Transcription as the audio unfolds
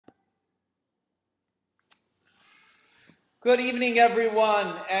Good evening,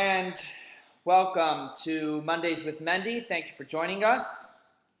 everyone, and welcome to Mondays with Mendy. Thank you for joining us.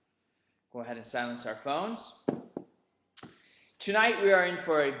 Go ahead and silence our phones. Tonight, we are in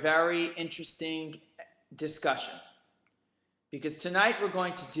for a very interesting discussion because tonight we're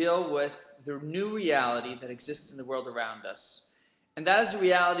going to deal with the new reality that exists in the world around us. And that is a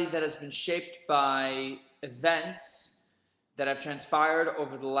reality that has been shaped by events that have transpired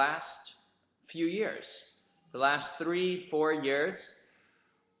over the last few years. The last 3-4 years,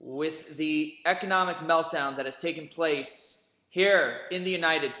 with the economic meltdown that has taken place here in the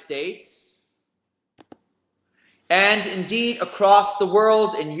United States, and indeed across the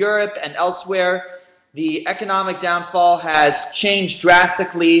world, in Europe and elsewhere, the economic downfall has changed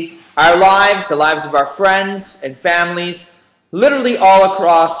drastically our lives, the lives of our friends and families, literally all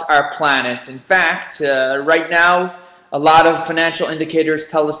across our planet. In fact, right now, a lot of financial indicators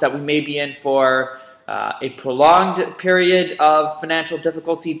tell us that we may be in for a prolonged period of financial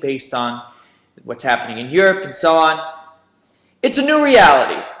difficulty based on what's happening in Europe and so on. It's a new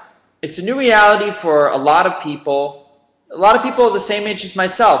reality. It's a new reality for a lot of people the same age as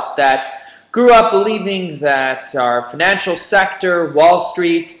myself that grew up believing that our financial sector, Wall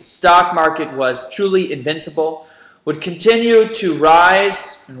Street, the stock market was truly invincible, would continue to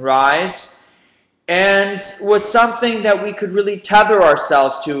rise and rise, and was something that we could really tether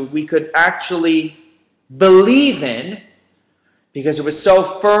ourselves to. We could actually believe in because it was so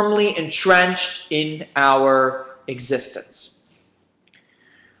firmly entrenched in our existence.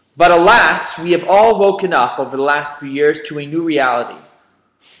 But alas, we have all woken up over the last few years to a new reality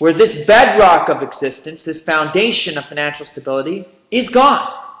where this bedrock of existence, this foundation of financial stability, is gone.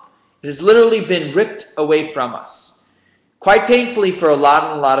 It has literally been ripped away from us, quite painfully for a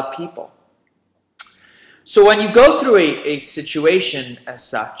lot of people. So when you go through a situation as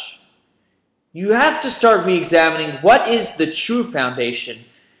such, you have to start re-examining what is the true foundation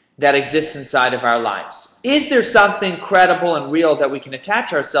that exists inside of our lives. Is there something credible and real that we can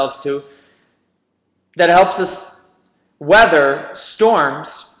attach ourselves to that helps us weather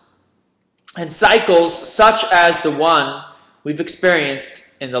storms and cycles such as the one we've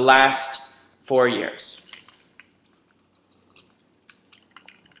experienced in the last 4 years?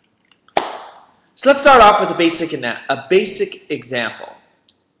 So let's start off with a basic example.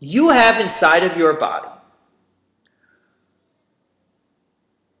 You have inside of your body,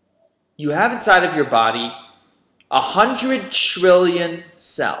 100 trillion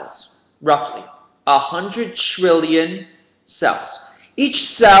cells, roughly 100 trillion cells. Each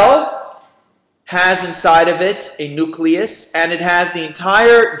cell has inside of it a nucleus, and it has the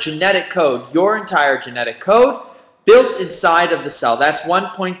entire genetic code, your entire genetic code, built inside of the cell. That's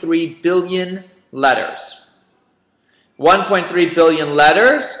 1.3 billion letters. 1.3 billion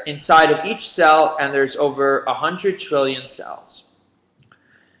letters inside of each cell, and there's over 100 trillion cells.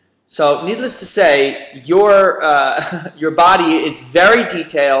 So needless to say, your body is very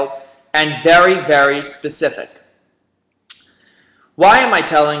detailed and very, very specific. Why am I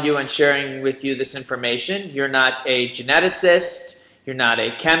telling you and sharing with you this information? You're not a geneticist, you're not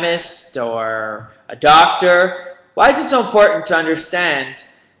a chemist or a doctor. Why is it so important to understand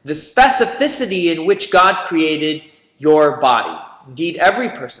the specificity in which God created your body, indeed every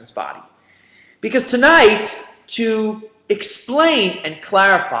person's body? Because tonight, to explain and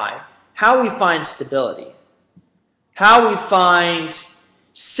clarify how we find stability, how we find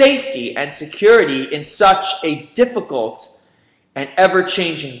safety and security in such a difficult and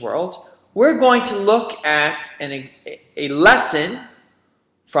ever-changing world, we're going to look at a lesson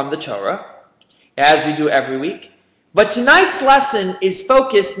from the Torah, as we do every week. But tonight's lesson is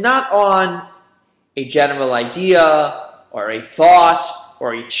focused not on a general idea, or a thought,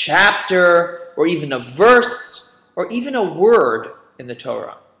 or a chapter, or even a verse, or even a word in the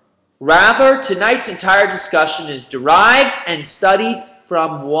Torah. Rather, tonight's entire discussion is derived and studied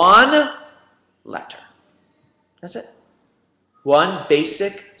from one letter. That's it. One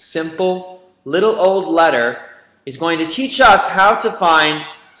basic, simple, little old letter is going to teach us how to find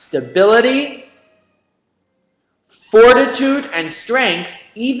stability, fortitude, and strength,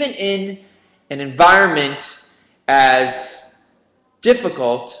 even in an environment as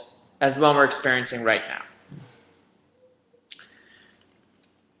difficult as the one we're experiencing right now.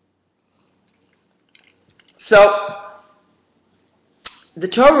 So, the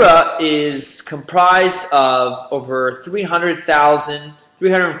Torah is comprised of over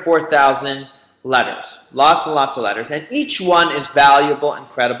 304,000 letters. Lots and lots of letters. And each one is valuable and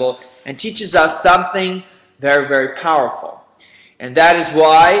credible and teaches us something very, very powerful. And that is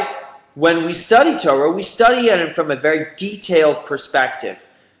why when we study Torah, we study it from a very detailed perspective.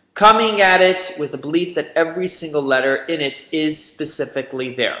 coming at it with the belief that every single letter in it is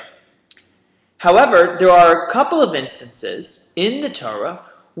specifically there. However, there are a couple of instances in the Torah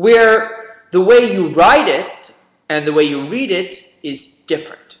where the way you write it and the way you read it is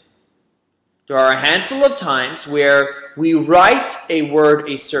different. There are a handful of times where we write a word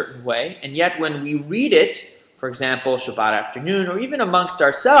a certain way, and yet when we read it, for example, Shabbat afternoon, or even amongst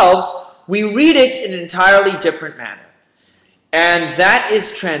ourselves, we read it in an entirely different manner. And that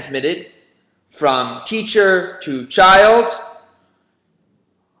is transmitted from teacher to child,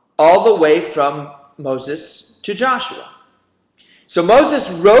 all the way from Moses to Joshua. So Moses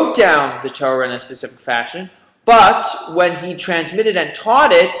wrote down the Torah in a specific fashion, but when he transmitted and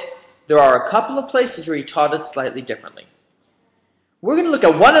taught it, there are a couple of places where he taught it slightly differently. We're going to look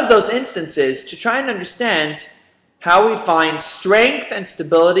at one of those instances to try and understand how we find strength and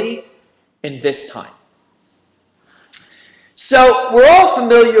stability in this time. So we're all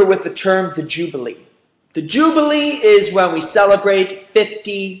familiar with the term the Jubilee. The Jubilee is when we celebrate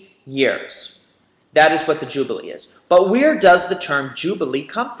 50 years. That is what the Jubilee is. But where does the term Jubilee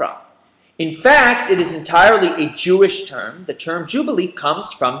come from? In fact, it is entirely a Jewish term. The term Jubilee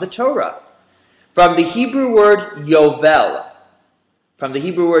comes from the Torah, from the Hebrew word Yovel. From the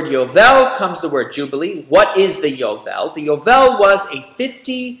Hebrew word Yovel comes the word Jubilee. What is the Yovel? The Yovel was a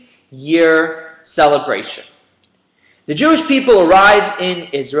 50-year celebration. The Jewish people arrive in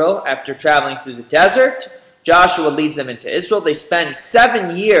Israel after traveling through the desert. Joshua leads them into Israel. They spend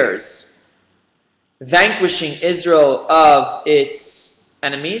 7 years vanquishing Israel of its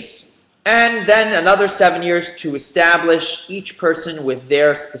enemies, and then another 7 years to establish each person with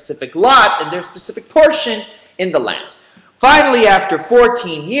their specific lot and their specific portion in the land. Finally, after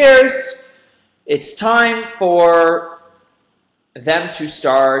 14 years, it's time for them to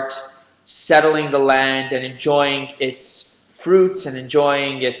start settling the land and enjoying its fruits and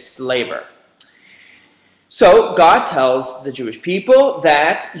enjoying its labor. So God tells the Jewish people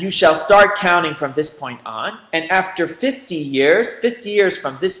that you shall start counting from this point on, and after 50 years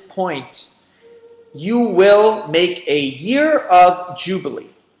from this point, you will make a year of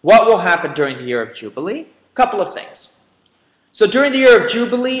Jubilee. What will happen during the year of Jubilee? A couple of things. So during the year of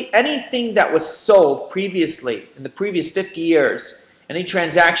Jubilee, anything that was sold previously, in the previous 50 years, any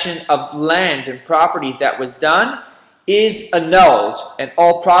transaction of land and property that was done is annulled, and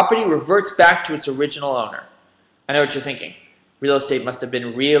all property reverts back to its original owner. I know what you're thinking. Real estate must have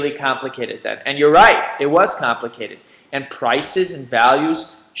been really complicated then. And you're right, it was complicated. And prices and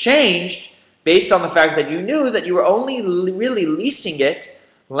values changed based on the fact that you knew that you were only really leasing it,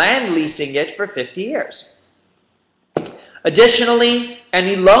 land leasing it, for 50 years. Additionally,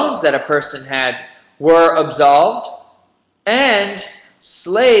 any loans that a person had were absolved, and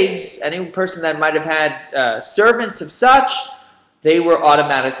slaves, any person that might have had servants of such, they were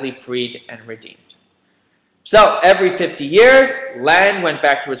automatically freed and redeemed. So every 50 years, land went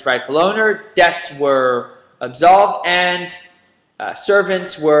back to its rightful owner, debts were absolved, and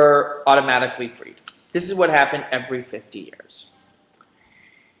servants were automatically freed. This is what happened every 50 years.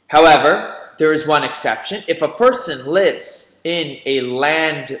 However, there is one exception. If a person lives in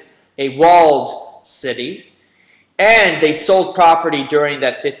a walled city, and they sold property during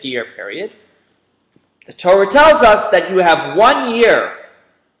that 50-year period, the Torah tells us that you have 1 year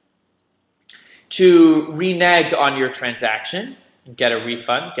to renege on your transaction and get a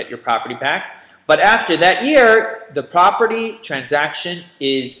refund, get your property back. But after that year, the property transaction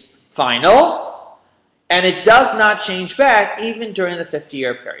is final, and it does not change back even during the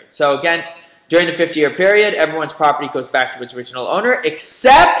 50-year period. So again, during the 50-year period, everyone's property goes back to its original owner,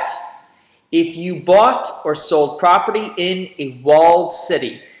 except if you bought or sold property in a walled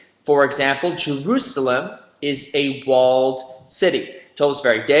city. For example, Jerusalem is a walled city. Till this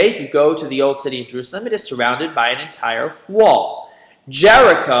very day, if you go to the old city of Jerusalem, it is surrounded by an entire wall.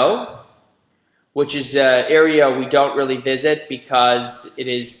 Jericho, which is an area we don't really visit because it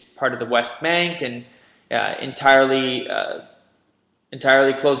is part of the West Bank and entirely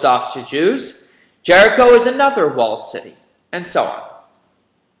closed off to Jews. Jericho is another walled city, and so on.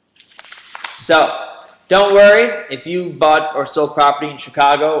 So, don't worry if you bought or sold property in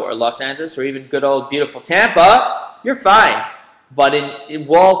Chicago or Los Angeles or even good old beautiful Tampa, you're fine. But in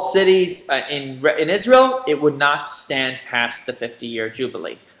walled cities in Israel, it would not stand past the 50-year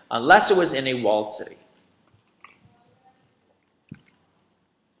Jubilee unless it was in a walled city.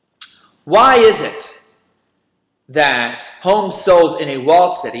 Why is it that homes sold in a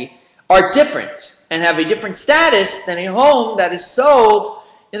walled city are different and have a different status than a home that is sold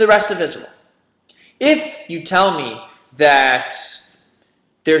in the rest of Israel? If you tell me that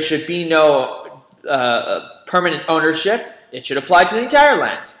there should be no permanent ownership, it should apply to the entire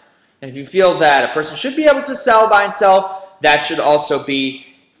land. And if you feel that a person should be able to sell, buy, and sell, that should also be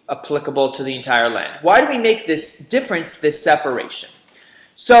applicable to the entire land. Why do we make this difference, this separation?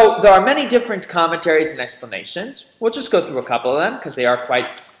 So there are many different commentaries and explanations. We'll just go through a couple of them because they are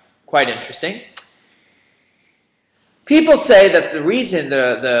quite interesting. People say that the reason,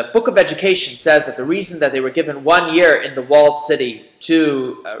 the Book of Education says that the reason that they were given 1 year in the walled city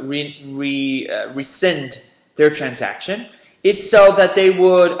to rescind their transaction is so that they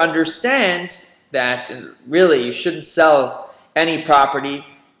would understand that really you shouldn't sell any property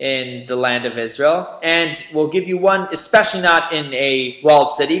in the land of Israel, and we'll give you one, especially not in a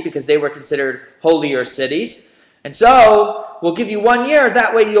walled city because they were considered holier cities. And so we'll give you 1 year,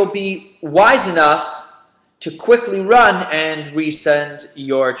 that way you'll be wise enough to quickly run and resend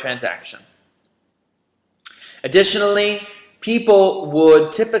your transaction. Additionally, people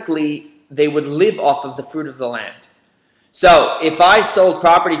would typically, they would live off of the fruit of the land. So if I sold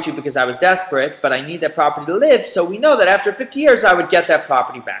property to you because I was desperate, but I need that property to live, so we know that after 50 years I would get that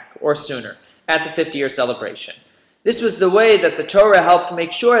property back, or sooner, at the 50-year celebration. This was the way that the Torah helped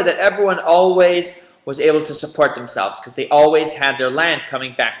make sure that everyone always was able to support themselves, because they always had their land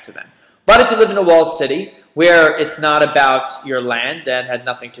coming back to them. But if you live in a walled city, where it's not about your land, that had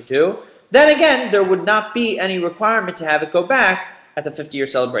nothing to do, then again, there would not be any requirement to have it go back at the 50-year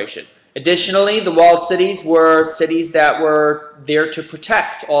celebration. Additionally, the walled cities were cities that were there to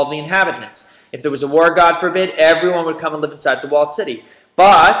protect all the inhabitants. If there was a war, God forbid, everyone would come and live inside the walled city.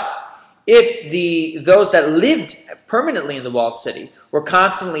 But if those that lived permanently in the walled city were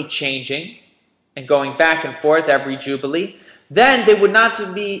constantly changing and going back and forth every Jubilee, then they would not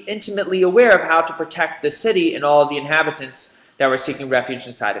be intimately aware of how to protect the city and all of the inhabitants that were seeking refuge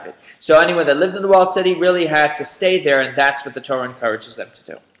inside of it. So anyone that lived in the walled city really had to stay there, and that's what the Torah encourages them to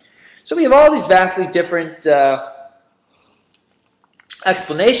do. So we have all these vastly different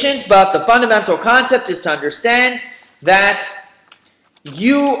explanations, but the fundamental concept is to understand that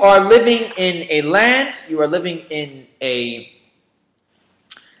you are living in a land, you are living in a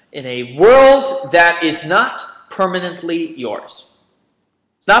world that is not permanently yours.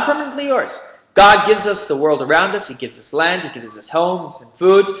 It's not permanently yours. God gives us the world around us. He gives us land. He gives us homes and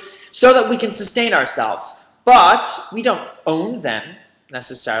food so that we can sustain ourselves. But we don't own them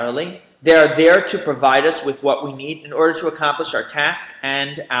necessarily. They are there to provide us with what we need in order to accomplish our task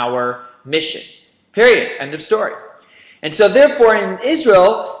and our mission. Period. End of story. And so therefore in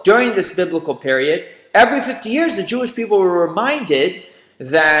Israel, during this biblical period, every 50 years the Jewish people were reminded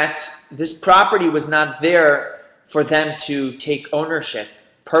that this property was not there for them to take ownership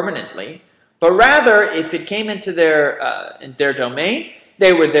permanently, but rather if it came into their domain,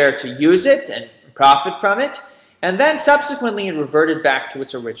 they were there to use it and profit from it, and then subsequently it reverted back to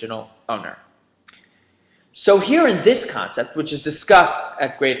its original owner. So here in this concept, which is discussed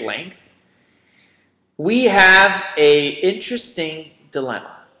at great length, we have an interesting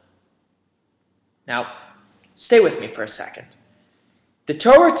dilemma. Now, stay with me for a second. The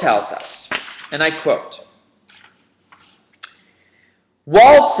Torah tells us, and I quote,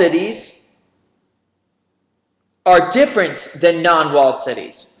 "Walled cities are different than non-walled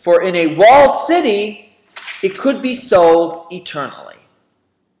cities. For in a walled city, it could be sold eternally.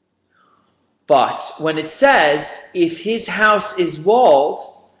 But when it says, if his house is walled,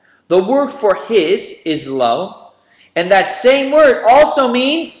 the word for his is lo, and that same word also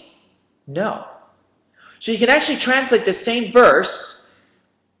means no." So you can actually translate the same verse,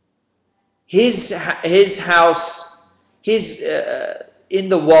 his house, in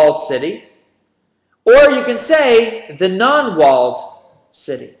the walled city, or you can say the non-walled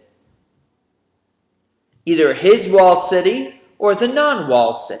city. Either his walled city or the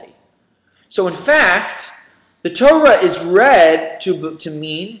non-walled city. So in fact, the Torah is read to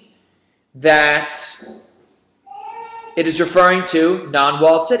mean that it is referring to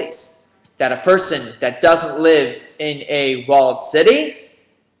non-walled cities. That a person that doesn't live in a walled city,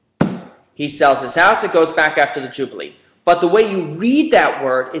 he sells his house, it goes back after the Jubilee. But the way you read that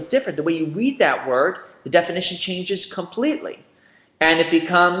word is different. The way you read that word, the definition changes completely. And it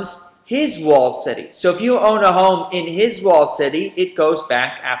becomes his walled city. So if you own a home in his walled city, it goes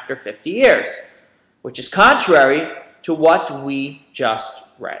back after 50 years, which is contrary to what we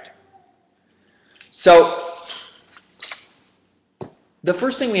just read. So the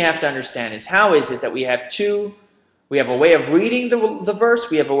first thing we have to understand is, how is it that we have a way of reading the verse,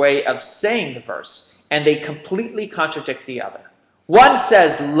 we have a way of saying the verse, and they completely contradict the other. One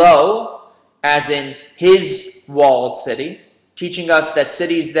says lo, as in his walled city, teaching us that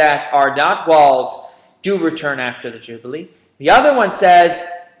cities that are not walled do return after the Jubilee. The other one says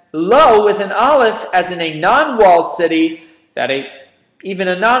lo with an aleph, as in a non-walled city, that a Even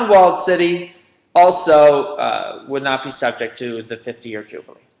a non-walled city also would not be subject to the 50-year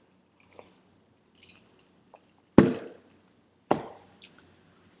Jubilee.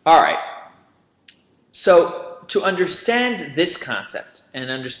 All right. So to understand this concept and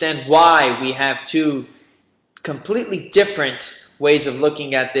understand why we have two completely different ways of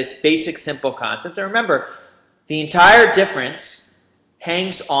looking at this basic, simple concept, and remember, the entire difference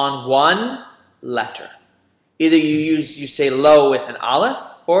hangs on one letter. Either you say lo with an aleph,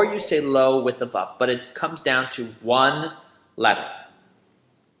 or you say lo with a vav, but it comes down to one letter.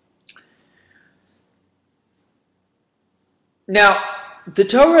 Now, the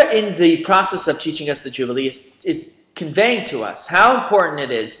Torah in the process of teaching us the Jubilee is conveying to us how important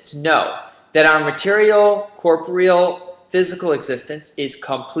it is to know that our material, corporeal, physical existence is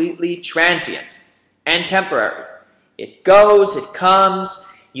completely transient and temporary. It goes, it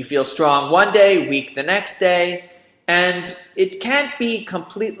comes, you feel strong one day, weak the next day, and it can't be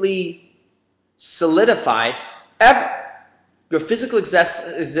completely solidified ever. Your physical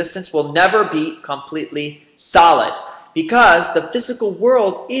existence will never be completely solid because the physical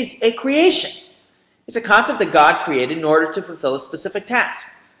world is a creation. It's a concept that God created in order to fulfill a specific task.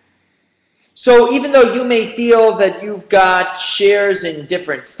 So even though you may feel that you've got shares in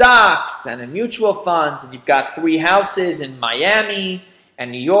different stocks and in mutual funds, and you've got 3 houses in Miami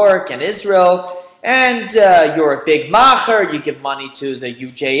and New York and Israel, and you're a big macher, you give money to the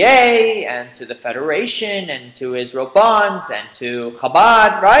UJA and to the Federation and to Israel Bonds and to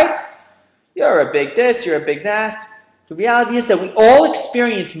Chabad, right? You're a big this, you're a big that. The reality is that we all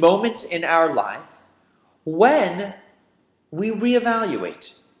experience moments in our life when we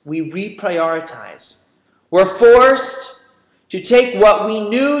reevaluate, we reprioritize. We're forced to take what we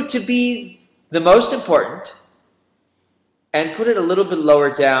knew to be the most important and put it a little bit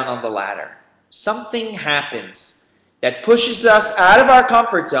lower down on the ladder. Something happens that pushes us out of our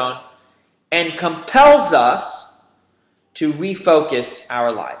comfort zone and compels us to refocus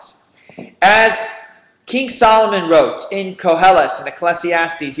our lives. As King Solomon wrote in Koheles and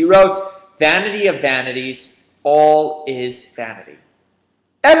Ecclesiastes, he wrote, "Vanity of vanities, all is vanity."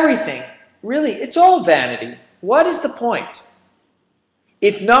 Everything, really, it's all vanity. What is the point?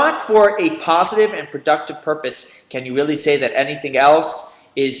 If not for a positive and productive purpose, can you really say that anything else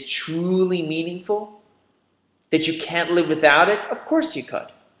is truly meaningful? That you can't live without it? Of course you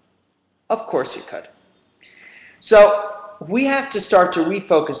could. Of course you could. So we have to start to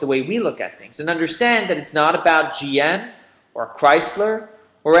refocus the way we look at things and understand that it's not about GM or Chrysler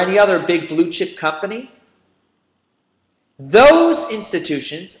or any other big blue chip company. Those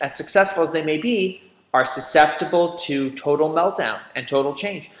institutions, as successful as they may be, are susceptible to total meltdown and total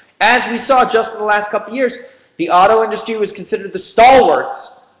change. As we saw just in the last couple of years, the auto industry was considered the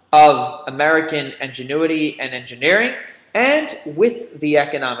stalwarts of American ingenuity and engineering, and with the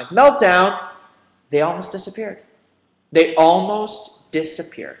economic meltdown, they almost disappeared. They almost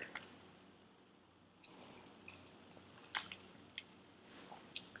disappeared.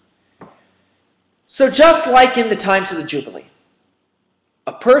 So just like in the times of the Jubilee,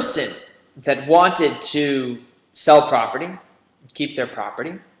 a person that wanted to sell property, keep their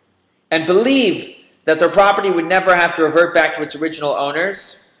property, and believe that their property would never have to revert back to its original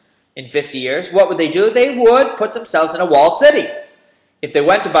owners in 50 years, what would they do? They would put themselves in a walled city. If they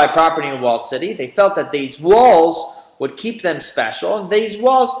went to buy property in a walled city, they felt that these walls would keep them special, and these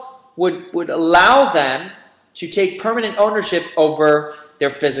walls would allow them to take permanent ownership over their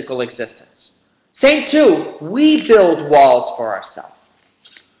physical existence. Same too, we build walls for ourselves.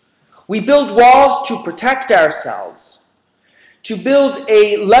 We build walls to protect ourselves, to build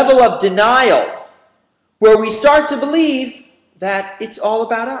a level of denial where we start to believe that it's all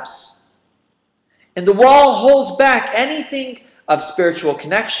about us. And the wall holds back anything of spiritual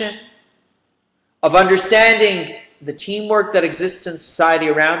connection, of understanding the teamwork that exists in society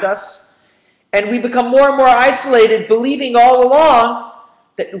around us, and we become more and more isolated, believing all along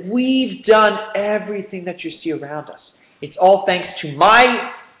that we've done everything that you see around us. It's all thanks to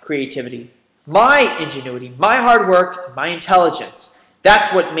my creativity, my ingenuity, my hard work, my intelligence.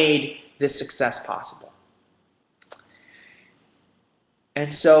 That's what made this success possible.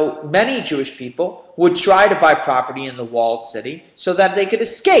 And so many Jewish people would try to buy property in the walled city so that they could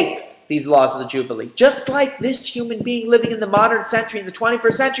escape these laws of the Jubilee. Just like this human being living in the modern century, in the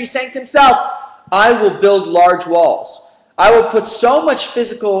 21st century, saying to himself, I will build large walls. I will put so much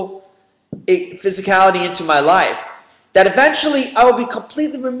physicality into my life that eventually I will be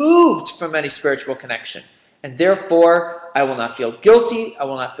completely removed from any spiritual connection. And therefore, I will not feel guilty. I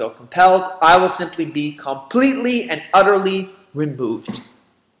will not feel compelled. I will simply be completely and utterly removed.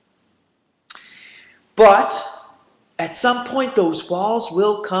 But At some point, those walls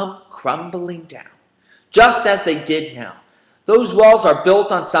will come crumbling down, just as they did now. Those walls are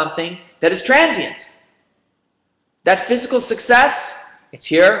built on something that is transient. That physical success, it's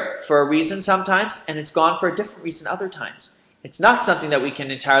here for a reason sometimes, and it's gone for a different reason other times. It's not something that we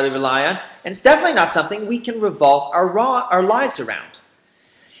can entirely rely on, and it's definitely not something we can revolve our lives around.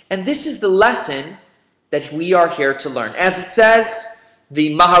 And this is the lesson that we are here to learn. As it says,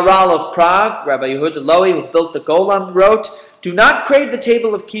 the Maharal of Prague, Rabbi Yehuda Loewy, who built the Golem, wrote, "Do not crave the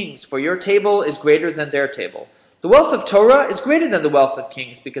table of kings, for your table is greater than their table. The wealth of Torah is greater than the wealth of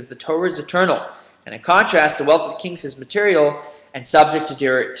kings, because the Torah is eternal. And in contrast, the wealth of kings is material and subject to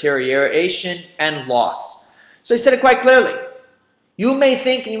deterioration and loss." So he said it quite clearly. You may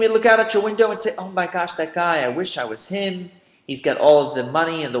think, and you may look out at your window and say, oh my gosh, that guy, I wish I was him. He's got all of the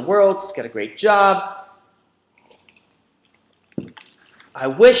money in the world. He's got a great job. I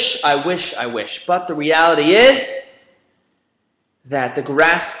wish. But the reality is that the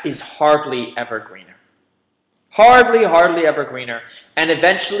grass is hardly ever greener. Hardly ever greener. And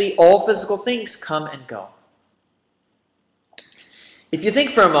eventually all physical things come and go. If you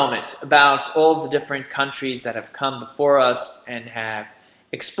think for a moment about all of the different countries that have come before us and have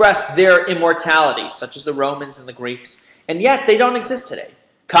expressed their immortality, such as the Romans and the Greeks, and yet they don't exist today.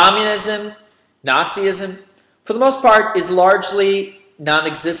 Communism, Nazism, for the most part, is largely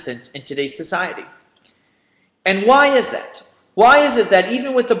non-existent in today's society. And why is that? Why is it that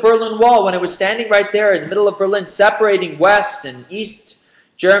even with the Berlin Wall, when it was standing right there in the middle of Berlin, separating West and East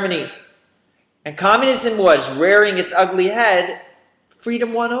Germany, and communism was rearing its ugly head,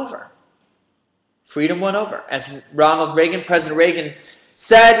 freedom won over. Freedom won over. As President Reagan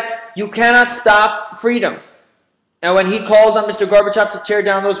said, you cannot stop freedom. And when he called on Mr. Gorbachev to tear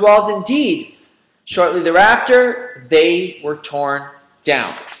down those walls, indeed, shortly thereafter, they were torn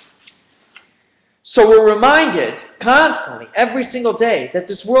down. So we're reminded constantly, every single day, that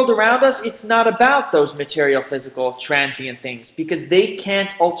this world around us, it's not about those material, physical, transient things, because they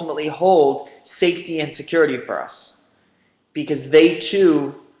can't ultimately hold safety and security for us, because they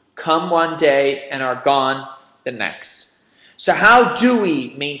too come one day and are gone the next. So how do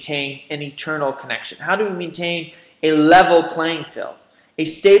we maintain an eternal connection? How do we maintain a level playing field, a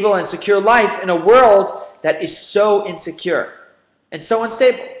stable and secure life in a world that is so insecure and so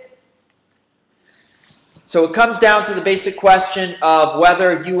unstable? So it comes down to the basic question of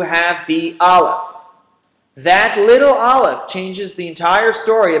whether you have the Aleph. That little Aleph changes the entire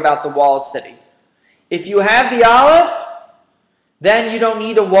story about the walled city. If you have the Aleph, then you don't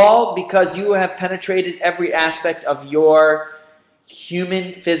need a wall because you have penetrated every aspect of your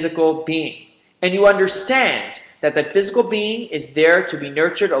human physical being. And you understand that that physical being is there to be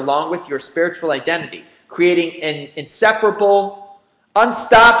nurtured along with your spiritual identity, creating an inseparable,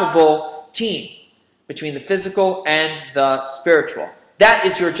 unstoppable team between the physical and the spiritual. That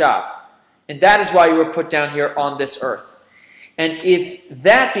is your job. And that is why you were put down here on this earth. And if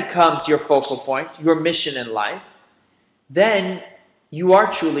that becomes your focal point, your mission in life, then you are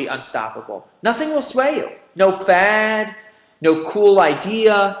truly unstoppable. Nothing will sway you. No fad, no cool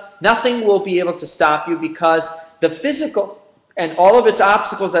idea. Nothing will be able to stop you because the physical and all of its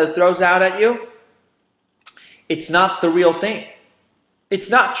obstacles that it throws out at you, it's not the real thing. It's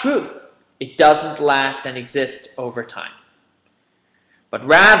not truth. It doesn't last and exist over time. But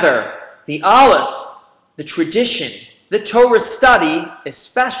rather, the Aleph, the tradition, the Torah study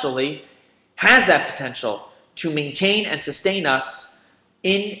especially, has that potential to maintain and sustain us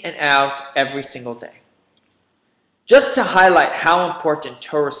in and out every single day. Just to highlight how important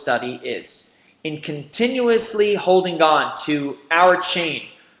Torah study is in continuously holding on to our chain,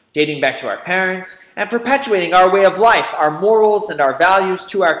 dating back to our parents, and perpetuating our way of life, our morals and our values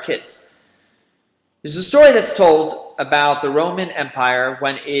to our kids. There's a story that's told about the Roman Empire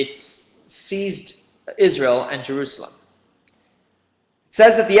when it seized Israel and Jerusalem. It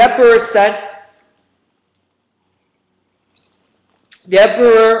says that the emperor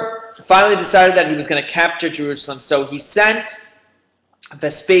finally decided that he was going to capture Jerusalem, so he sent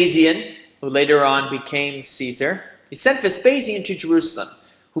Vespasian, who later on became Caesar. He sent Vespasian to Jerusalem,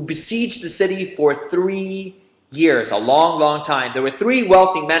 who besieged the city for 3 years, a long time. There were 3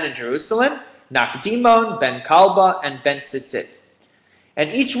 wealthy men in Jerusalem, Nakdimon, Ben Kalba, and Ben Tzitzit.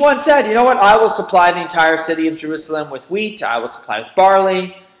 And each one said, you know what, I will supply the entire city of Jerusalem with wheat, I will supply with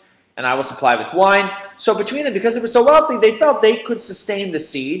barley, and I will supply with wine. So between them, because they were so wealthy, they felt they could sustain the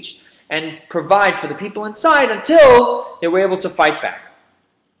siege and provide for the people inside until they were able to fight back.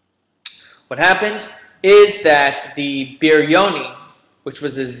 What happened is that the Biryoni, which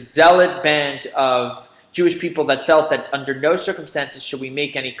was a zealot band of Jewish people that felt that under no circumstances should we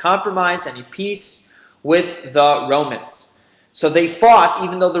make any compromise, any peace with the Romans. So they fought,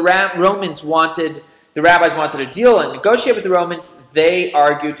 even though the rabbis wanted a deal and negotiate with the Romans, they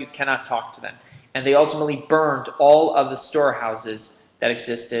argued you cannot talk to them. And they ultimately burned all of the storehouses that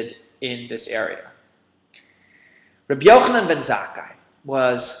existed in this area. Rabbi Yochanan ben Zakkai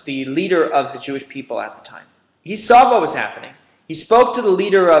was the leader of the Jewish people at the time. He saw what was happening. He spoke to the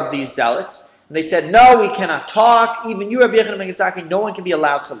leader of these zealots, and they said, no, we cannot talk. Even you, Rabbi Yochanan ben Zakkai, no one can be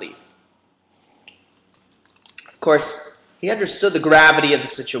allowed to leave. Of course, he understood the gravity of the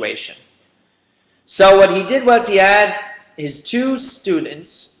situation. So what he did was he had his two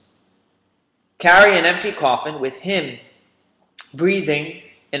students carry an empty coffin with him breathing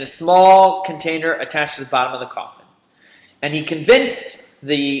in a small container attached to the bottom of the coffin. And he convinced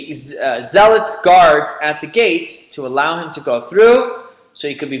the zealots guards at the gate to allow him to go through so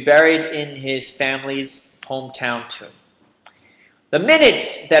he could be buried in his family's hometown tomb. The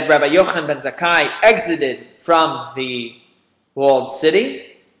minute that Rabbi Yochanan ben Zakkai exited from the walled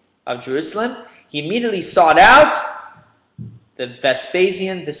city of Jerusalem, he immediately sought out the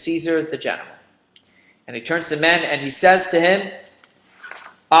Vespasian, the Caesar, the general. And he turns to the men and he says to him,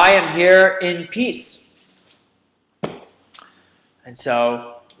 I am here in peace. And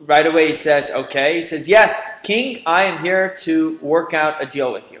so right away he says, okay. He says, yes, king, I am here to work out a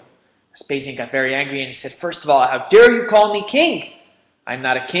deal with you. Vespasian got very angry and he said, first of all, how dare you call me king? I'm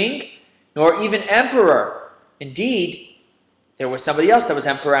not a king, nor even emperor. Indeed, there was somebody else that was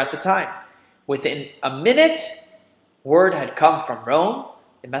emperor at the time. Within a minute, word had come from Rome.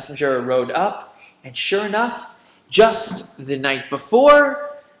 The messenger rode up, and sure enough, just the night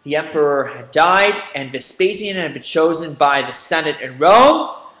before, the emperor had died, and Vespasian had been chosen by the Senate in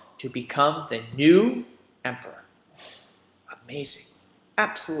Rome to become the new emperor. Amazing.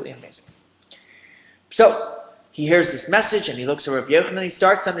 Absolutely amazing. So, he hears this message, and he looks at Rabbi Yochanan, and he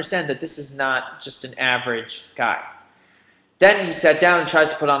starts to understand that this is not just an average guy. Then he sat down and tries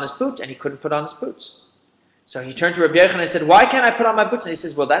to put on his boot, and he couldn't put on his boots. So he turned to Rabbi Yochanan and said, why can't I put on my boots? And he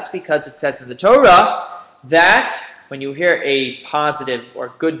says, well, that's because it says in the Torah that when you hear a positive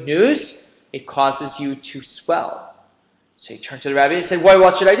or good news, it causes you to swell. So he turned to the rabbi and said, well,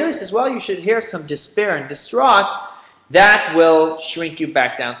 what should I do? He says, well, you should hear some despair and distraught. That will shrink you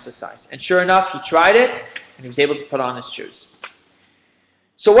back down to size. And sure enough, he tried it, and he was able to put on his shoes.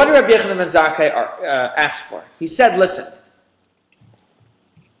 So what did Rabbi Yochanan ben Zakkai ask for? He said, listen,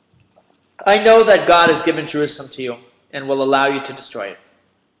 I know that God has given Jerusalem to you and will allow you to destroy it.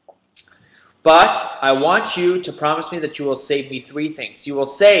 But I want you to promise me that you will save me three things. You will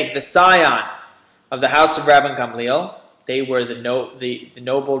save the scion of the house of Rabban Gamliel. They were the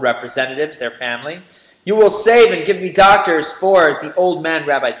noble representatives, their family. You will save and give me doctors for the old man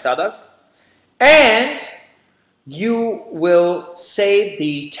Rabbi Tzadok. And you will save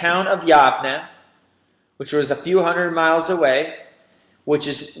the town of Yavne, which was a few hundred miles away,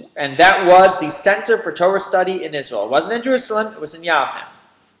 and that was the center for Torah study in Israel. It wasn't in Jerusalem, it was in Yavne.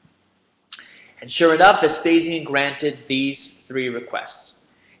 And sure enough, Vespasian granted these three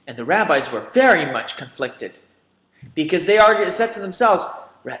requests. And the rabbis were very much conflicted, because they said to themselves,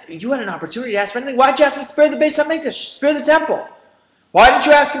 you had an opportunity to ask for anything. Why did you ask him to spare the Beis HaMikdash, spare the temple? Why didn't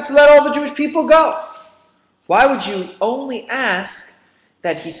you ask him to let all the Jewish people go? Why would you only ask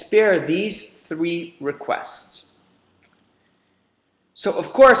that he spare these three requests? So,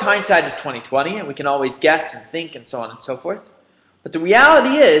 of course, hindsight is 20/20, and we can always guess and think and so on and so forth. But the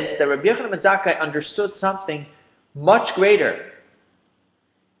reality is that Rabbi Yochanan ben Zakkai understood something much greater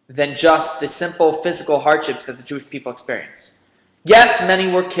than just the simple physical hardships that the Jewish people experienced. Yes,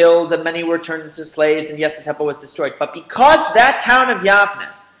 many were killed, and many were turned into slaves, and yes, the temple was destroyed. But because that town of Yavne,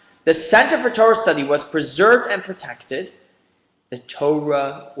 the center for Torah study, was preserved and protected, the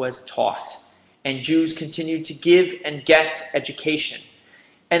Torah was taught, and Jews continued to give and get education.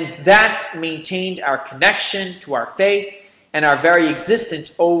 And that maintained our connection to our faith and our very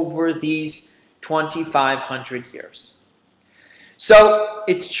existence over these 2,500 years. So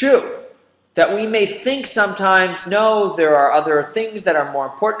it's true that we may think sometimes, no, there are other things that are more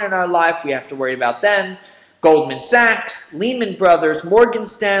important in our life. We have to worry about them. Goldman Sachs, Lehman Brothers, Morgan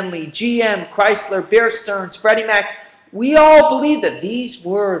Stanley, GM, Chrysler, Bear Stearns, Freddie Mac. We all believe that these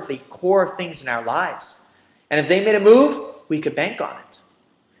were the core things in our lives. And if they made a move, we could bank on it.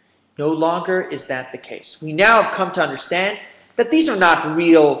 No longer is that the case. We now have come to understand that these are not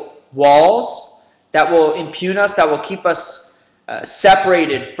real walls that will impugn us, that will keep us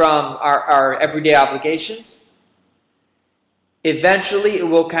separated from our everyday obligations. Eventually, it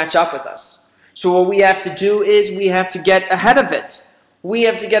will catch up with us. So what we have to do is we have to get ahead of it. We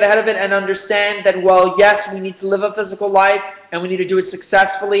have to get ahead of it and understand that, well, yes, we need to live a physical life, and we need to do it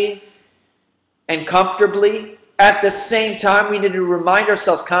successfully, and comfortably. At the same time, we need to remind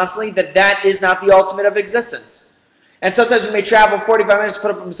ourselves constantly that that is not the ultimate of existence. And sometimes we may travel 45 minutes to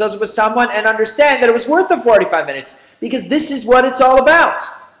put up a mezuzah with someone and understand that it was worth the 45 minutes because this is what it's all about.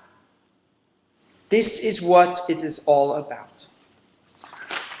 This is what it is all about.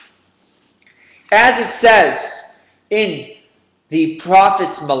 As it says in the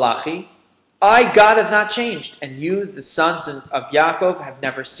prophets Malachi, I, God, have not changed, and you, the sons of Yaakov, have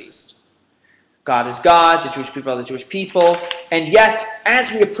never ceased. God is God, the Jewish people are the Jewish people, and yet,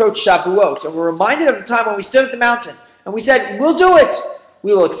 as we approach Shavuot, and we're reminded of the time when we stood at the mountain, and we said, we'll do it.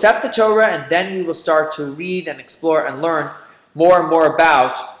 We will accept the Torah, and then we will start to read and explore and learn more and more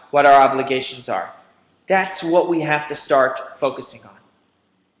about what our obligations are. That's what we have to start focusing on.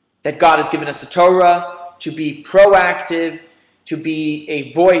 That God has given us a Torah to be proactive, to be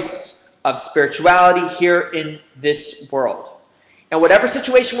a voice of spirituality here in this world. And whatever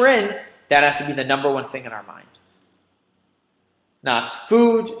situation we're in, that has to be the number one thing in our mind. Not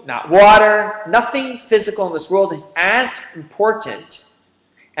food, not water, nothing physical in this world is as important,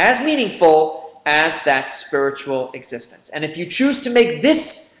 as meaningful as that spiritual existence. And if you choose to make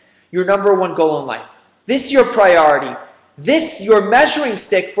this your number one goal in life, this your priority, this your measuring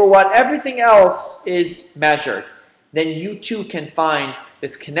stick for what everything else is measured, then you too can find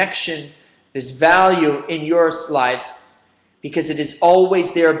this connection, this value in your lives, because it is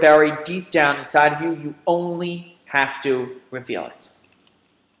always there buried deep down inside of you. You only have to reveal it.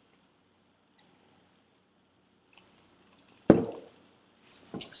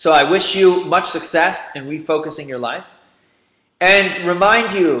 So I wish you much success in refocusing your life, and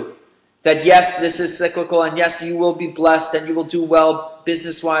remind you that yes, this is cyclical, and yes, you will be blessed, and you will do well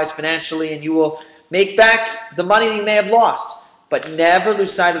business-wise, financially, and you will make back the money that you may have lost. But never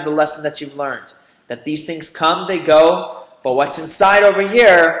lose sight of the lesson that you've learned, that these things come, they go, but what's inside over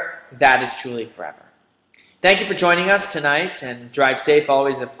here, that is truly forever. Thank you for joining us tonight, and drive safe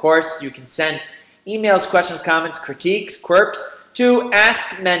always. Of course, you can send emails, questions, comments, critiques, quirps to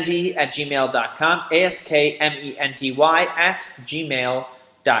askmendy@gmail.com,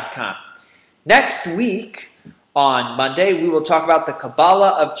 askmendy@gmail.com. Next week, on Monday, we will talk about the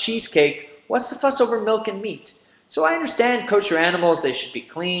Kabbalah of cheesecake. What's the fuss over milk and meat? So I understand kosher animals, they should be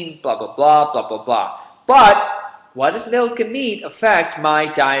clean, blah, blah, blah, blah, blah, blah. But what does milk and meat affect my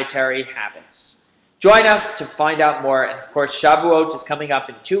dietary habits? Join us to find out more. And of course, Shavuot is coming up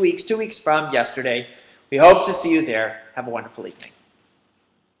in 2 weeks from yesterday. We hope to see you there. Have a wonderful evening.